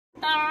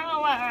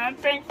I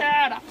think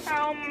that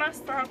I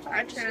messed up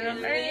my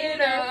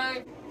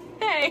cheerleader.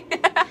 Hey.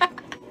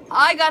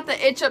 I got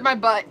the itch up my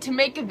butt to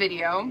make a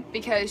video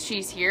because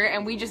she's here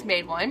and we just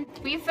made one.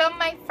 We filmed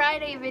my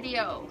Friday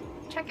video.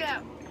 Check it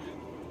out.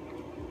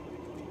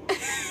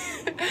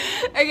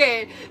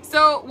 Okay,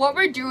 so what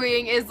we're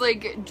doing is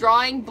like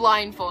drawing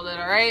blindfolded,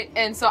 alright?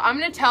 And so I'm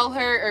gonna tell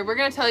her, or we're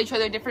gonna tell each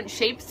other different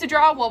shapes to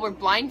draw while we're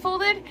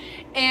blindfolded.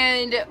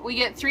 And we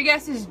get 3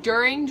 guesses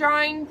during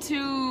drawing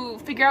to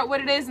figure out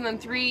what it is, and then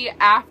 3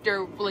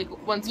 after, like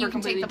once we're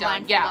completely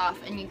done. You can take the blindfold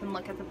off and you can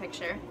look at the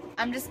picture.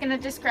 I'm just gonna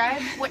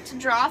describe what to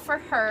draw for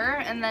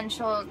her, and then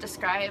she'll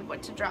describe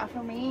what to draw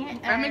for me.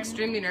 I'm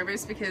extremely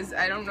nervous because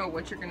I don't know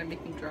what you're gonna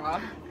make me draw.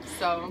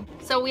 So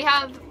we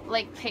have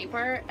like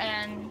paper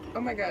and...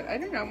 Oh my god, I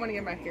do not want to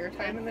get my hair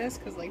tied in this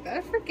because like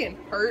that freaking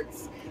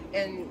hurts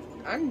and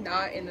I'm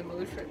not in the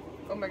mood for...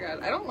 Oh my god,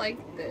 I don't like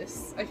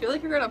this. I feel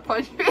like you're gonna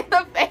punch me in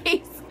the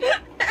face.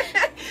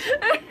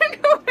 I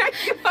don't know where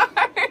you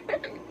are.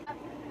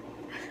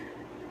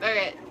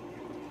 Okay.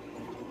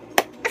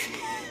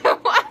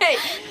 What?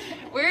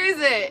 Where is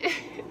it?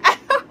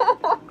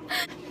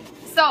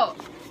 So,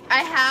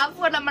 I have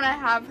what I'm gonna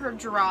have her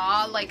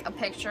draw, like a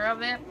picture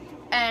of it,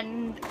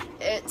 and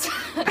it's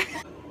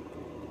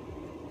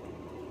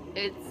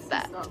it's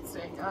that. It's not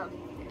staying up.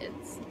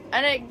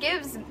 And it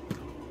gives.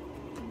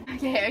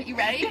 Okay, are you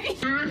ready?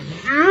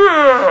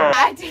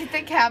 I take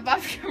the cap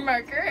off your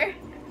marker.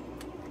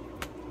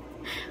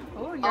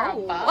 Oh, you're a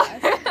boss.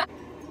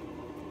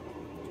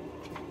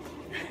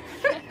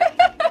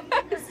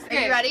 Are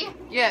you ready?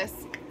 Yes.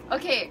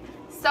 Okay,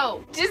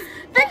 so just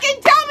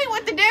freaking tell me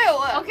what to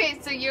do. Okay,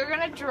 so you're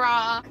gonna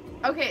draw.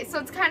 Okay, so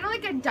it's kind of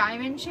like a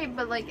diamond shape,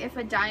 but like if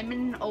a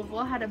diamond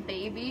oval had a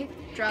baby,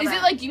 draw Is that.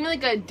 it like, do you mean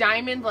like a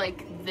diamond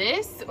like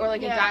this, or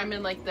like a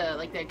diamond like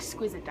the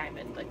exquisite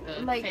diamond, like the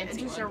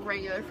fancy just one? a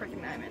regular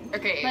freaking diamond?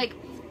 Okay. Like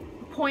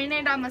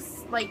pointed on the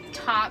like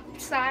top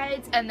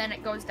sides, and then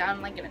it goes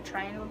down like in a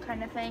triangle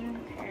kind of thing.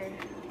 Okay.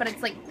 But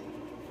it's like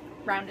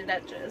rounded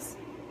edges.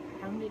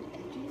 Rounded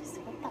edges?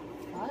 What the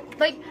fuck?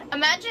 Like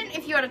imagine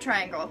if you had a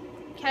triangle,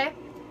 okay?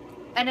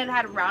 And it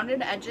had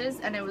rounded edges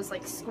and it was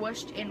like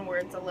squished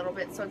inwards a little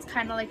bit, so it's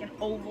kind of like an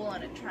oval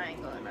and a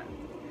triangle and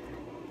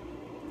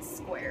a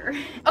square.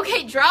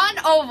 Okay, draw an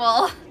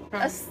oval.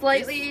 A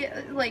slightly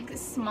like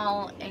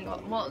small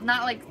angle. Well,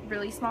 not like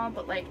really small,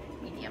 but like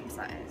medium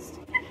sized.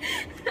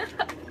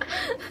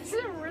 That's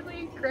a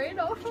really great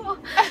oval.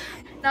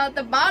 Now at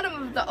the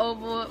bottom of the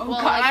oval, oh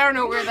god, like, I don't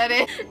know where that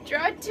is.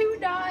 Draw 2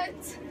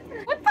 dots.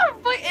 What the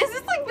fuck? Is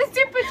this like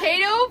Mr.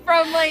 Potato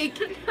from like...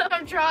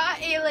 No, draw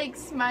a like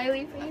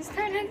smiley face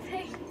kind of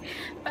thing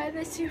by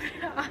the 2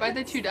 dots. By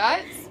the 2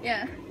 dots?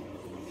 Yeah.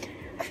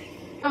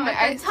 Oh, my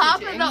at the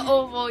top of the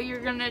oval,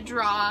 you're gonna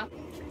draw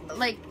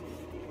like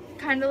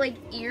kind of like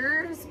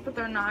ears, but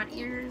they're not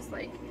ears.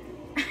 Like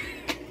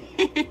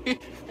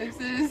this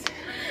is...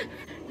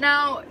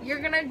 Now you're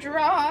gonna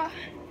draw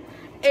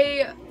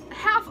a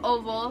half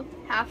oval,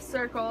 half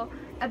circle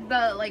at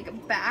the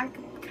like back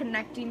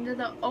connecting to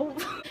the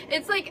oval.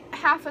 It's like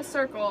half a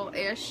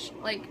circle-ish,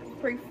 like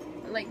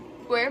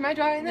where am I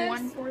drawing this?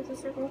 1/4 a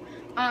circle.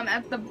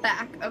 At the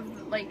back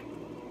of like.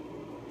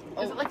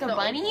 Is it like a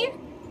bunny? Oval.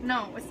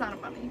 No, it's not a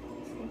bunny.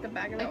 It's like the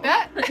back of the like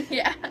oval. that?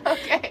 Yeah.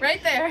 Okay.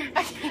 Right there.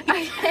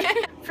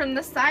 Okay. From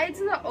the sides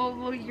of the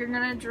oval, you're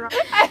gonna draw.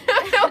 I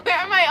don't know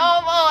where my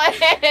oval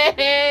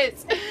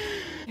is.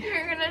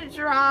 You're gonna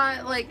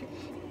draw like,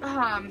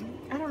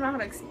 I don't know how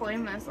to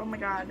explain this. Oh my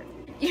god.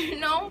 You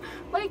know,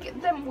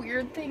 like them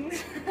weird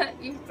things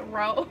that you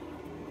throw.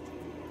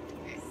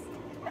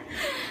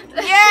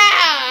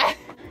 Yeah.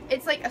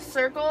 It's like a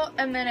circle,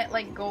 and then it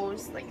like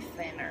goes like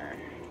thinner.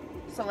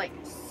 So like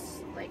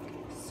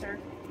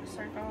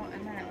circle,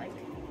 and then it like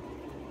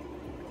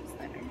goes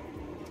thinner.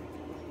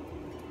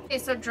 Okay,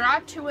 so draw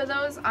 2 of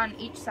those on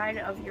each side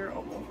of your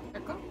oval.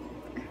 Circle?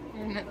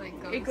 And it like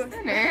goes, It goes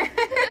thinner.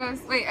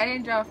 Wait, I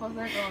didn't draw a full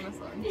circle on this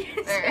one.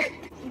 Yes. There.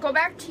 Go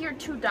back to your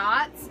 2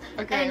 dots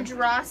and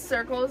draw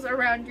circles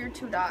around your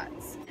 2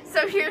 dots.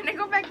 So you're gonna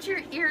go back to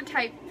your ear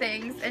type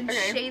things and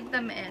shade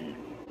them in.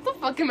 What the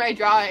fuck am I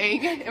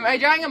drawing? Am I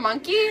drawing a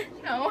monkey?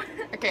 No.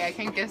 Okay, I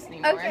can't guess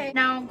anymore. Okay,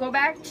 now go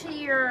back to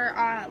your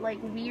like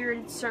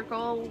weird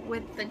circle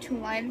with the 2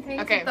 line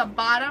things. Okay. At the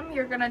bottom,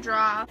 you're gonna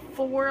draw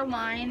 4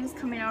 lines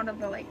coming out of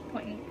the like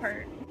pointy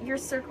part. Your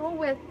circle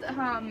with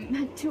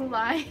 2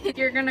 lines,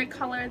 you're gonna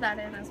color that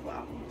in as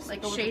well.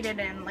 Like shade it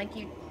in like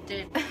you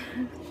did.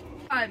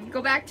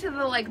 Go back to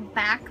the like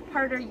back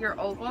part of your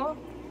oval.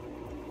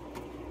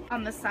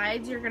 On the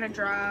sides, you're gonna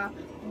draw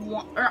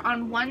one, or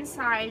on one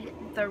side,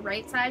 the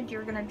right side,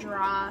 you're gonna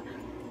draw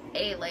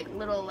a like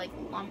little like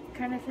lump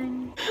kind of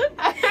thing.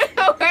 I don't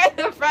know where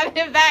the front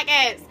and back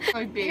is.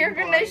 You're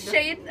gonna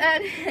shade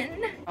that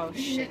in. Oh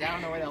shit, I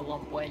don't know where the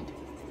lump went.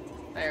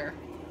 There.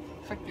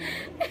 Fucking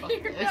fuck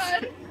You're this.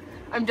 done.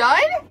 I'm done?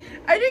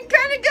 I did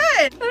kind of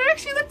good. That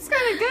actually looks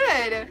kind of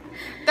good.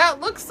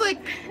 That looks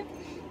like...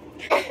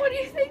 What do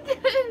you think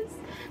it is?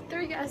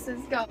 3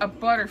 guesses, go. A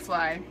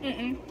butterfly.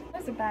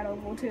 That's a bad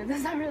oval too.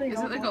 That's not really an Is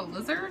it like a oval.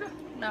 lizard?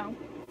 No.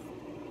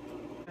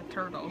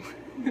 turtle.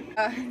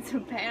 It's a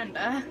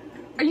panda.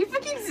 Are you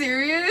fucking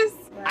serious?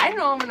 I don't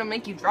know I'm gonna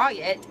make you draw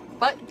yet,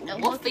 but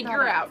we'll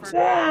figure out.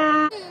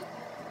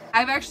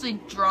 I've actually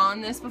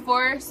drawn this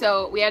before,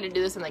 so we had to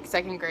do this in like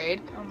 2nd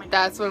grade. Oh my God.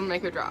 That's what I'm gonna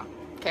make her draw.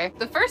 Okay.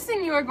 The first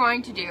thing you are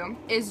going to do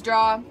is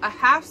draw a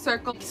half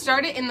circle.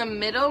 Start it in the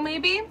middle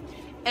maybe,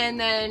 and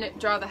then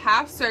draw the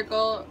half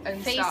circle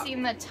and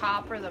facing the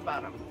top or the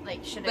bottom.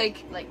 Like should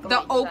it like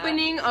the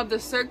opening of the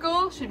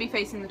circle should be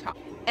facing the top.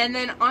 And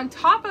then on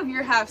top of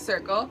your half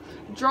circle,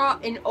 draw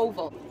an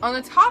oval. On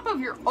the top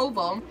of your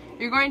oval,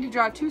 you're going to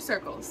draw 2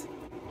 circles.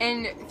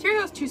 And through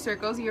those 2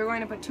 circles, you're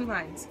going to put 2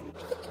 lines.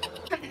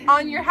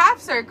 On your half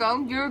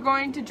circle, you're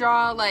going to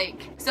draw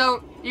like,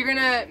 so you're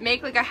gonna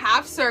make like a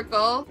half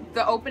circle.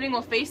 The opening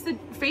will face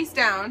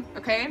down,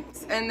 okay?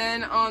 And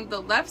then on the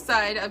left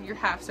side of your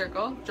half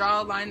circle,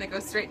 draw a line that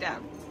goes straight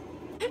down.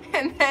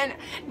 And then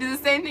do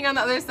the same thing on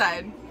the other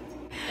side.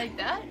 Like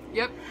that?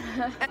 Yep.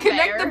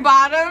 Connect the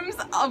bottoms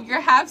of your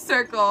half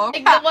circle.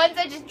 Like the ones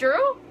I just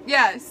drew?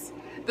 Yes.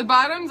 The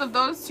bottoms of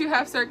those 2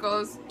 half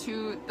circles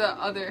to the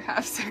other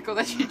half circle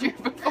that you drew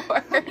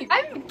before.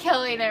 I'm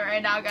killing it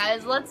right now,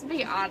 guys. Let's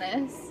be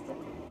honest.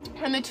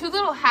 And the 2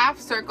 little half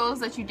circles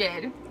that you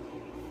did,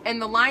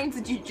 and the lines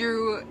that you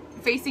drew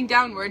facing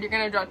downward, you're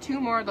going to draw 2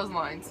 more of those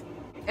lines.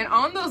 And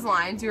on those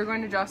lines, you're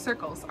going to draw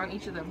circles on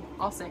each of them.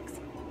 All 6.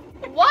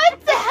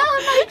 What the hell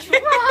am I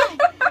drawing?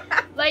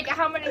 Like,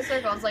 how many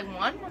circles? Like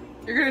 1?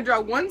 You're going to draw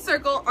 1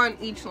 circle on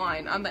each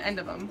line, on the end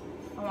of them.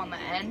 Oh, on the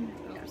end?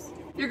 Yes.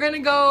 You're going to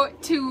go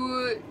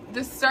to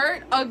the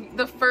start of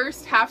the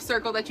first half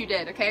circle that you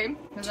did, okay?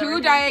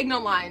 2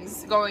 diagonal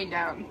lines going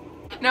down.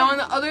 Now on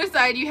the other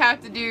side, you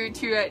have to do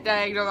 2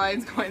 diagonal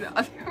lines going the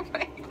other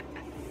way.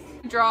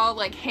 Draw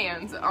like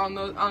hands on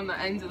the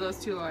ends of those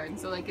 2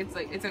 lines, so like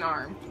it's an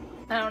arm.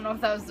 I don't know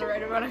if that was the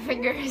right amount of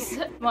fingers.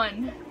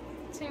 1,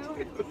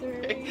 2,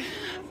 3,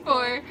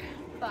 4,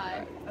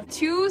 5.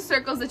 2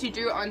 circles that you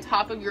drew on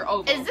top of your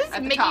oval. Is this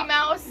at the Mickey top.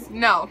 Mouse?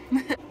 No.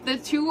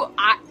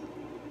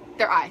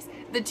 Their eyes.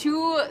 The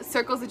 2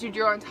 circles that you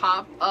drew on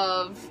top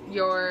of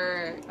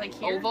your like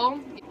here? oval,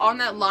 on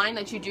that line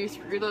that you drew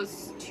through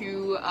those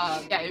 2,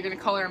 yeah, you're gonna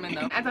color them in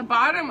though. At the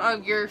bottom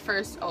of your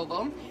first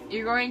oval,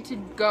 you're going to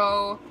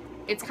go,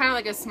 it's kind of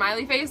like a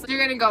smiley face.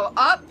 You're gonna go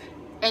up,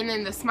 and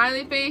then the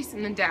smiley face,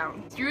 and then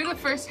down. Through the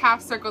first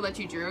half circle that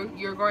you drew,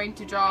 you're going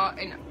to draw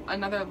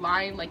another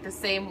line like the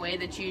same way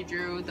that you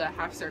drew the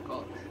half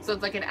circle. So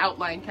it's like an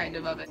outline kind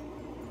of it.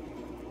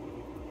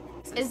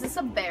 Is this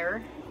a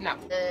bear? No.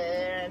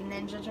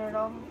 Ninja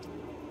Turtle?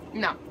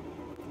 No.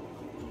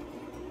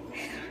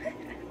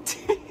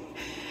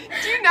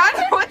 Do you not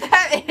know what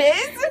that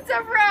is? It's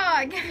a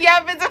frog!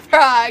 Yep, it's a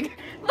frog.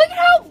 Look at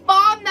how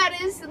bomb that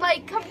is,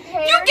 like,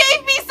 compared. You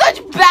gave me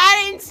such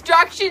bad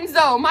instructions,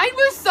 though. Mine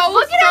was so thorough.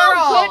 Look at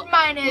how good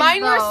mine is,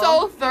 Mine were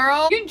so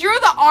thorough. You drew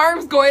the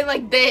arms going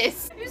like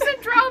this. You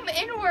said draw them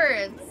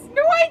inwards.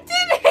 No, I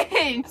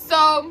didn't.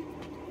 So,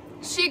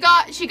 she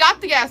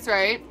got the guess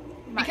right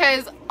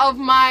because of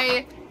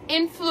my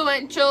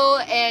influential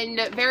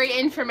and very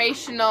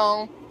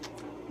informational.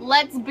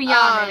 Let's be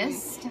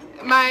honest.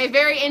 My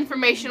very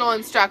informational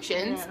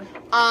instructions.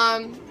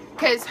 Yeah.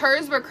 Because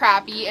hers were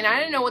crappy, and I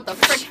didn't know what the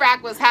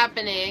frick-frack was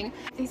happening.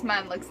 I think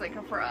mine looks like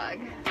a frog.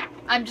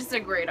 I'm just a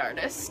great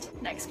artist.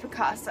 Next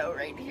Picasso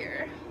right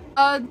here.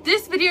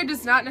 This video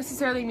does not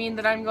necessarily mean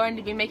that I'm going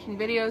to be making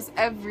videos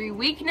every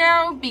week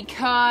now,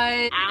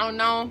 because, I don't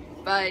know,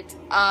 but,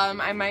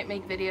 I might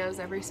make videos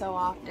every so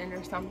often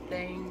or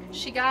something.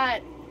 She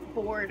got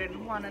bored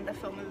and wanted to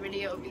film a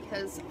video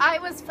because I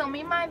was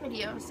filming my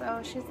video, so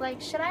she's like,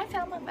 should I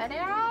film a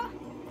video?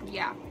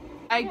 Yeah.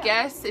 I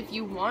guess if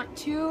you want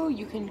to,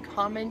 you can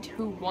comment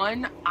who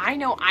won. I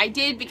know I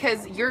did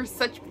because you're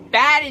such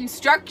bad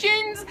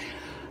instructions.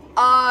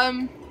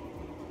 So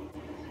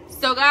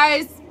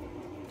guys,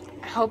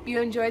 I hope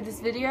you enjoyed this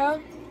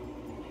video.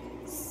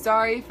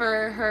 Sorry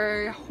for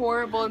her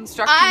horrible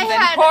instructions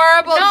and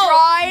horrible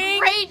drawing.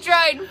 Great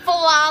drawing,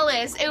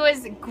 flawless. It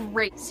was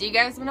great. See you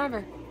guys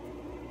whenever.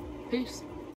 Peace.